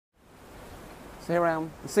So here I am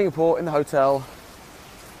in Singapore in the hotel.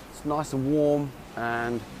 It's nice and warm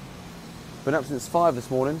and been up since 5 this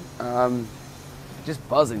morning. Just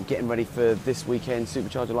buzzing, getting ready for this weekend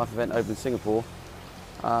Supercharge Your Life event over in Singapore.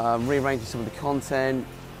 Rearranging some of the content.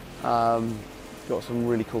 Got some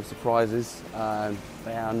really cool surprises.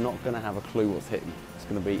 They are not going to have a clue what's hitting. It's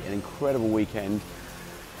going to be an incredible weekend.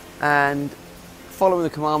 And following the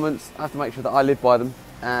commandments, I have to make sure that I live by them.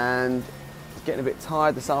 And getting a bit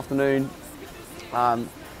tired this afternoon.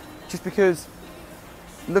 Just because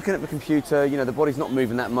looking at the computer, you know, the body's not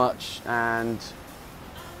moving that much and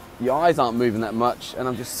the eyes aren't moving that much, and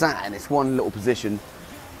I'm just sat in this one little position.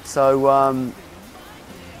 So, going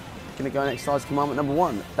to go and exercise commandment number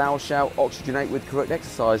 1. Thou shalt oxygenate with correct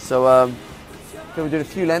exercise. So, going to be doing a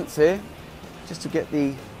few lengths here, just to get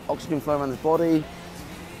the oxygen flow around the body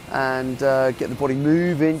and get the body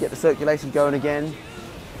moving, get the circulation going again.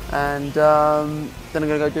 And then I'm going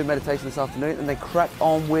to go do meditation this afternoon and then crack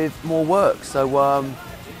on with more work. So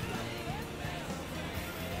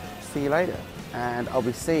see you later. And I'll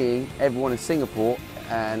be seeing everyone in Singapore.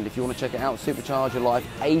 And if you want to check it out,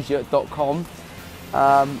 superchargeyourlifeasia.com.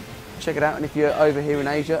 Check it out. And if you're over here in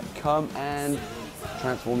Asia, come and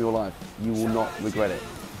transform your life. You will not regret it.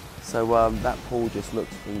 So that pool just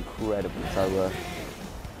looks incredible. So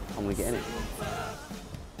I'm going to get in it.